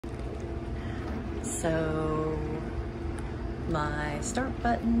So my start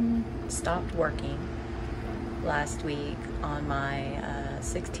button stopped working last week on my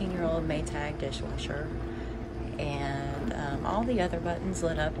 16-year-old Maytag dishwasher, and all the other buttons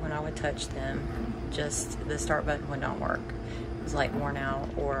lit up when I would touch them. Just the start button would not work. It was like worn out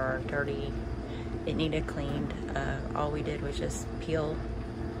or dirty. It needed cleaned. All we did was just peel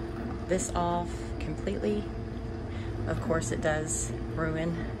this off completely. Of course, it does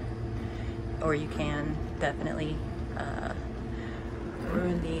ruin, or you can definitely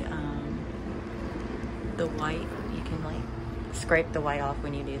ruin the white. You can like scrape the white off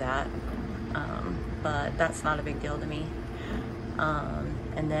when you do that, but that's not a big deal to me.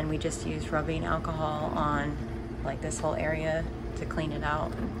 And then we just use rubbing alcohol on like this whole area to clean it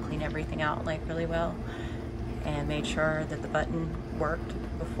out, clean everything out like really well, and made sure that the button worked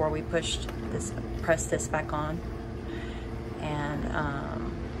before we pressed this back on.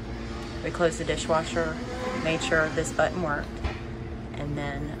 And we closed the dishwasher, made sure this button worked, and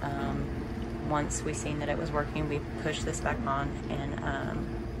then once we seen that it was working, we pushed this back on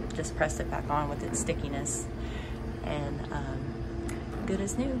and just pressed it back on with its stickiness, and good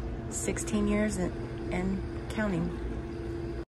as new. 16 years and counting.